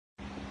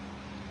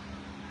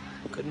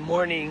Good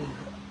morning.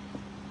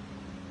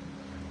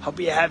 Hope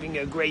you're having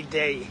a great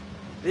day.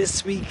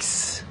 This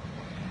week's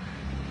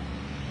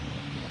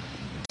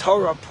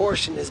Torah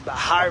portion is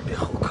Bahar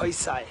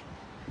B'Chukoisai,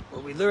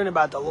 where we learn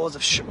about the laws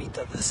of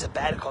Shemitah, the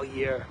sabbatical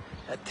year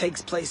that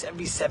takes place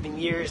every 7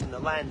 years in the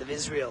land of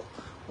Israel,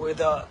 where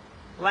the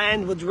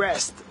land would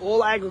rest,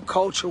 all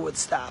agriculture would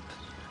stop.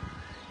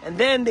 And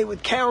then they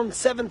would count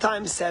 7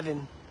 times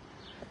 7.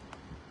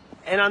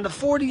 And on the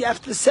 40,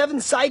 after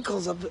 7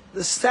 cycles of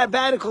the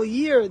sabbatical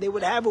year, they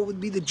would have what would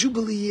be the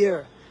Jubilee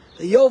year,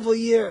 the Yovel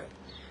year.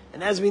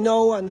 And as we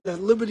know on the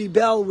Liberty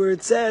Bell, where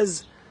it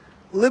says,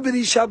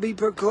 liberty shall be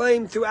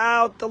proclaimed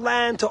throughout the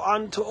land to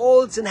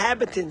all its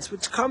inhabitants,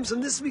 which comes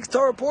from this week's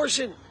Torah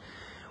portion,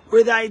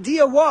 where the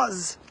idea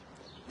was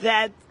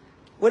that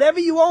whatever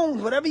you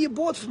owned, whatever you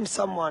bought from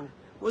someone,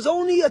 was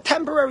only a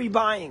temporary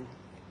buying.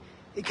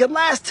 It could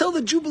last till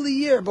the Jubilee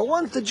year, but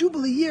once the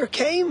Jubilee year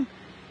came,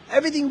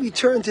 everything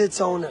returned to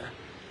its owner.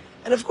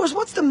 And of course,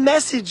 what's the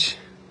message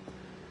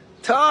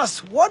to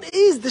us? What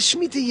is the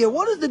Shemitah year?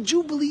 What does the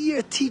Jubilee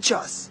year teach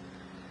us?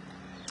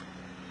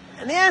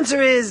 And the answer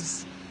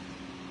is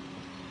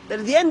that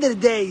at the end of the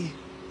day,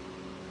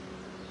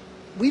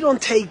 we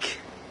don't take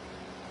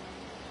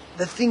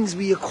the things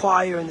we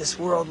acquire in this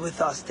world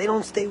with us. They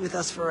don't stay with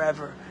us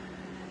forever.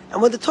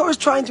 And what the Torah is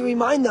trying to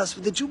remind us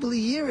with the Jubilee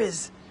year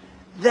is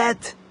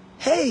that,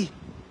 hey,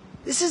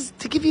 this is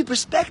to give you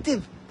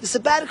perspective. The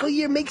sabbatical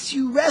year makes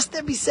you rest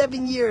every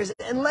 7 years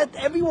and let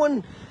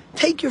everyone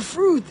take your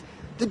fruit.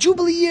 The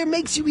Jubilee year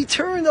makes you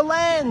return the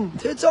land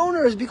to its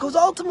owners, because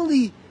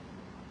ultimately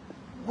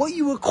what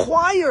you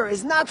acquire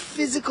is not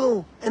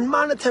physical and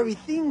monetary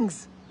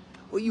things.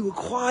 What you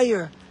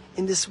acquire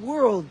in this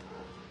world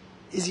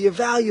is your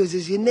values,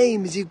 is your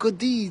name, is your good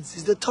deeds,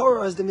 is the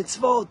Torah, is the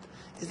mitzvot,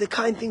 is the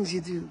kind things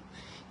you do.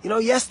 You know,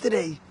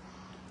 yesterday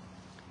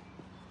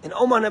in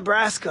Omaha,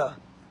 Nebraska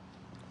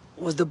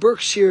was the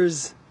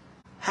Berkshire's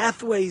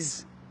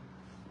Hathaway's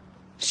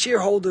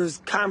shareholders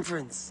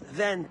conference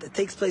event that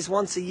takes place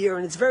once a year,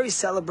 and it's very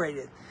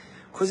celebrated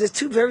because there's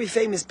 2 very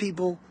famous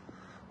people.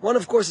 One,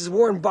 of course, is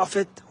Warren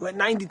Buffett, who at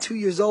 92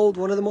 years old,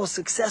 one of the most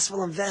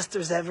successful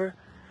investors ever.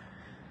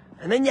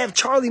 And then you have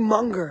Charlie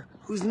Munger,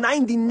 who's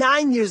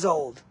 99 years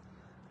old.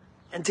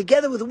 And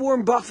together with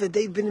Warren Buffett,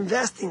 they've been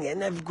investing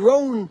and have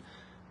grown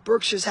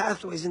Berkshire's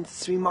Hathaway's into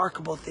this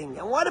remarkable thing.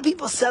 And why do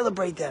people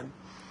celebrate them?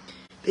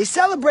 They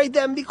celebrate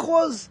them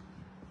because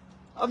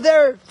of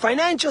their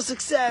financial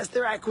success,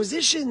 their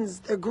acquisitions,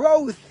 their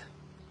growth.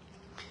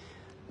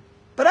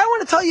 But I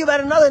want to tell you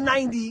about another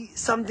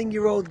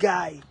 90-something-year-old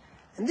guy.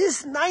 And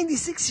this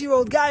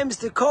 96-year-old guy,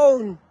 Mr.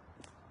 Cohen,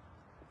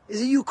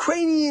 is a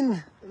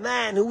Ukrainian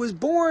man who was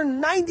born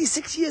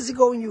 96 years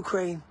ago in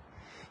Ukraine.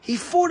 He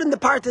fought in the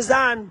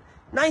Partisan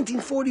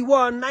 1941,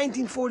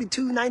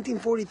 1942,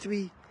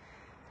 1943.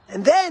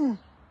 And then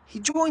he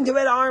joined the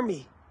Red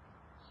Army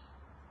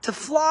to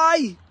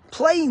fly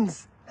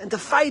planes and to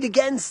fight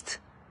against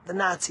the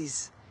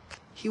Nazis.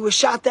 He was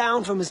shot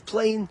down from his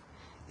plane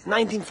in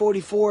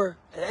 1944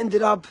 and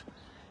ended up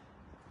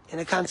in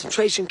a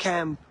concentration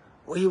camp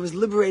where he was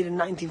liberated in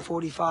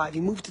 1945. He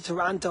moved to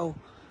Toronto.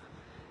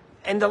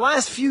 And the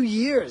last few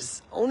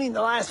years, only in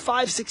the last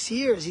 5-6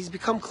 years, he's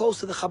become close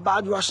to the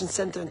Chabad Russian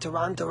Center in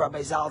Toronto,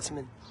 Rabbi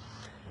Zaltzman.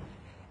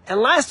 And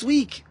last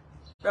week,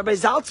 Rabbi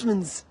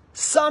Zaltzman's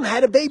son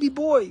had a baby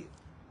boy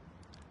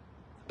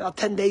about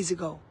 10 days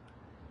ago.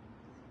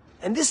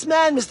 And this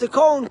man, Mr.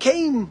 Cohen,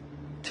 came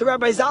to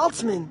Rabbi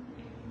Zaltzman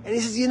and he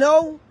says, you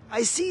know,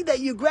 I see that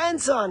your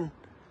grandson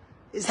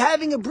is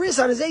having a bris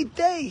on his 8th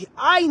day.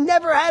 I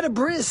never had a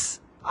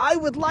bris. I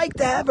would like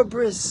to have a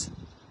bris.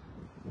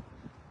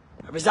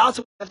 Rabbi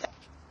Zaltzman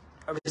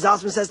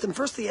says to him,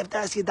 firstly, you have to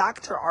ask your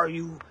doctor, are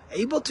you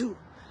able to?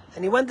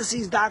 And he went to see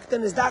his doctor,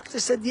 and his doctor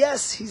said,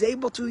 yes, he's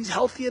able to. He's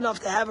healthy enough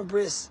to have a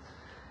bris.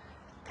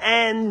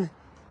 And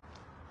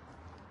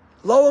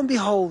lo and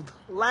behold,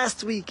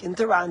 last week in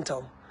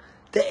Toronto,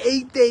 the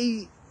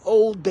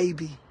 8-day-old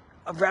baby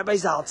of Rabbi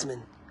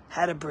Zaltzman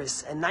had a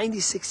bris. And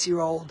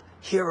 96-year-old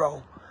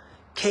hero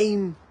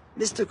came,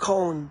 Mr.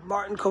 Cohen,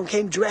 Martin Cohen,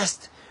 came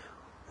dressed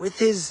with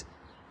his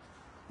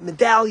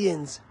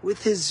medallions,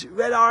 with his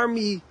Red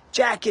Army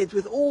jacket,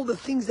 with all the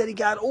things that he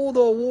got, all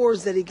the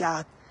awards that he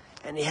got,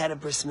 and he had a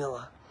bris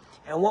milah.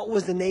 And what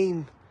was the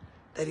name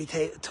that he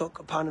took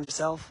upon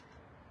himself?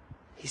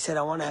 He said,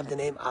 I want to have the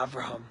name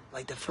Avraham,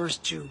 like the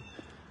first Jew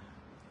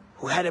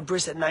who had a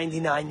bris at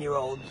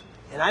 99-year-old.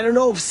 And I don't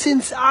know if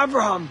since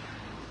Avraham,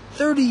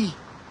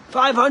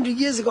 3,500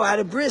 years ago, had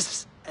a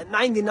bris at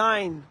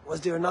 99,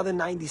 was there another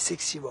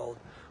 96-year-old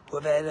who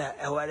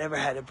had ever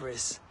had a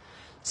bris.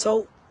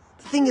 So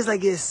the thing is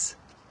like this.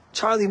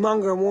 Charlie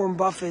Munger and Warren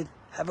Buffett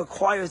have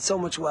acquired so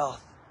much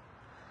wealth.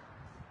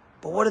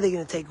 But what are they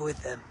going to take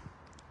with them?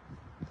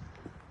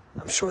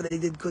 I'm sure they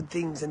did good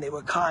things and they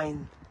were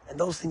kind, and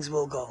those things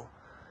will go.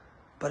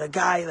 But a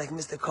guy like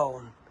Mr.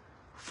 Cohen,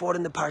 who fought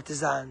in the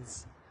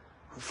Partisans,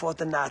 who fought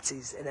the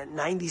Nazis, and at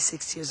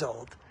 96 years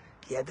old,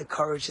 he had the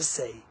courage to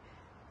say,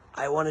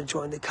 I want to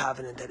join the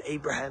covenant that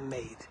Abraham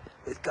made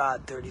with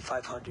God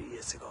 3,500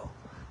 years ago.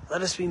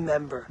 Let us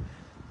remember,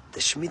 the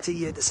Shemitah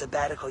year, the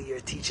sabbatical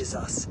year, teaches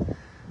us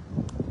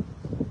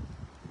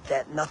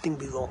that nothing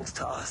belongs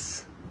to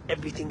us.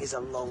 Everything is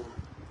on loan.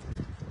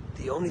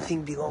 The only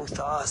thing belongs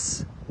to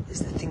us is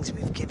the things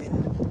we've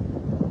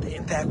given, the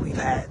impact we've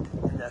had,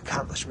 and the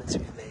accomplishments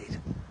we've made.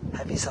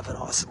 Have yourself an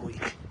awesome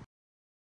week.